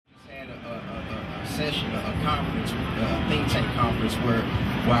session, a conference, a think tank conference where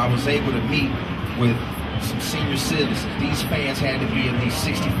I was able to meet with some senior citizens. These fans had to be at least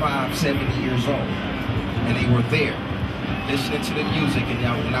 65, 70 years old, and they were there listening to the music.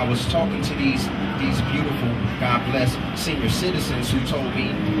 And I was talking to these beautiful, God bless, senior citizens who told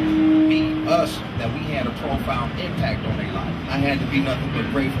us that we had a profound impact on their life. I had to be nothing but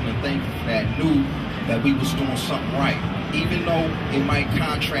grateful and thankful for that, knew that we was doing something right. Even though it might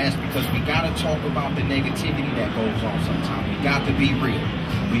contrast, because we got to talk about the negativity that goes on sometimes. We got to be real.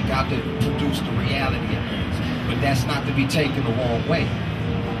 We got to produce the reality of things. But that's not to be taken the wrong way.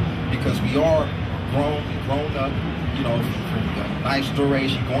 Because we are grown up, you know, for a nice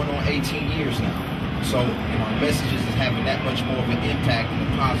duration, going on 18 years now. So our messages is having that much more of an impact and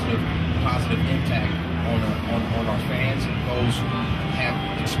a positive impact on our fans and those who have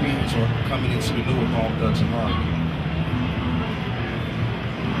experience or coming into the newer Bone Thugs and Harmony.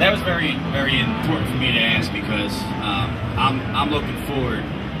 That was very, very important for me to ask, because I'm looking forward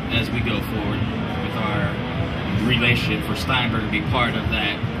as we go forward with our relationship for Steinberg to be part of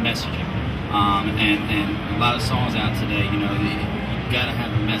that messaging. And a lot of songs out today, you know, you gotta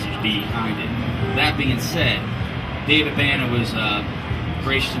have a message behind it. That being said, David Banta was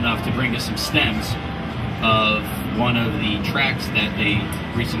gracious enough to bring us some stems of one of the tracks that they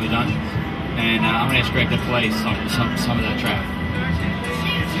recently done, and I'm gonna ask Greg to play some of that track.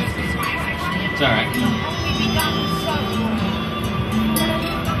 It's all right.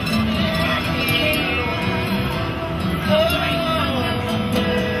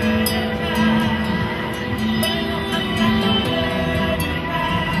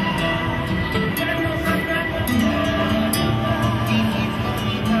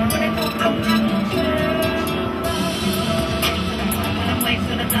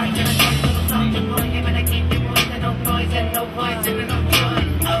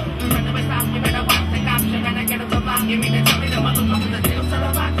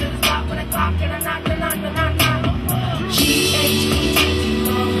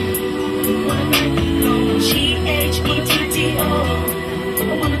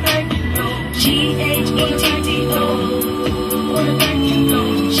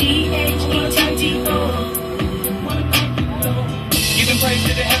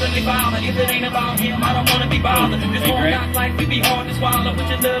 If it ain't about him, I don't wanna be bothered. This whole not life, we be hard to swallow. With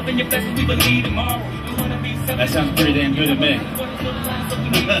your love and your blessings, we believe tomorrow. That sounds pretty damn good to me.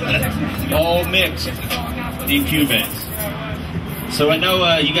 All mixed in Cubase. So I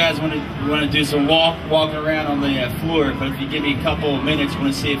know you guys want to do some walking around on the floor, but if you give me a couple of minutes, I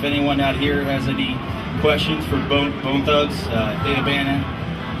want to see if anyone out here has any questions for Bone Thugs, David Banta,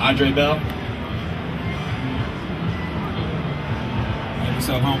 Andre Bell. What's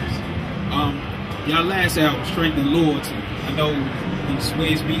up, homies? Y'all last album, Strength and Loyalty. I know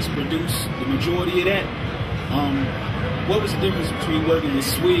Swizz Beatz produced the majority of that. What was the difference between working with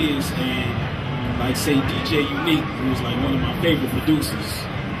Swizz and, like, say, DJ Unique, who was like one of my favorite producers?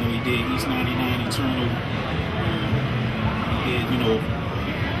 You know, he did East 99, Eternal. He did, you know,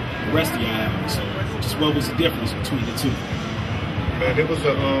 the rest of your album. So, just what was the difference between the two? Man, it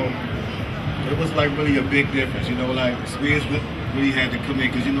was like really a big difference. You know, like Swizz really had to come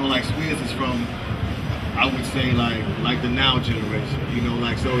in, because, you know, like Swizz is from, I would say, like the now generation, you know,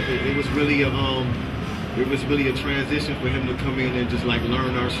 like, so it was really a transition for him to come in and just like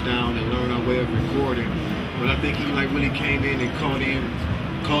learn our style and learn our way of recording. But I think he like really came in and caught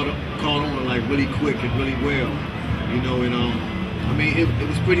on like really quick and really well, you know. And I mean, it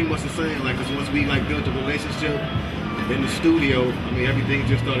was pretty much the same, like, because once we like built a relationship in the studio, I mean, everything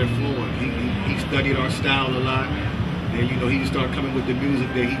just started flowing. He studied our style a lot, and, you know, he just started coming with the music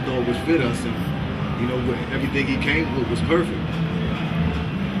that he thought would fit us, and, you know, everything he came with was perfect.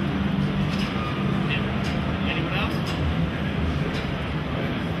 Anyone else?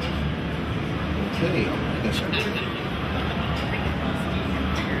 Okay, yes, sir.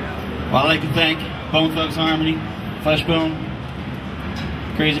 Well, I'd like to thank Bone Thugs Harmony, Fleshbone,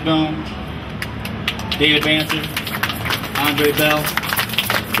 Krayzie Bone, David Banta, Andre Bell.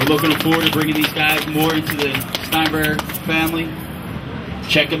 We're looking forward to bringing these guys more into the Steinberg family.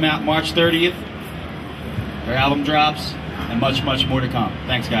 Check them out March 30th. Their album drops, and much, much more to come.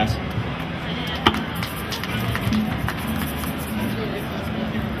 Thanks, guys.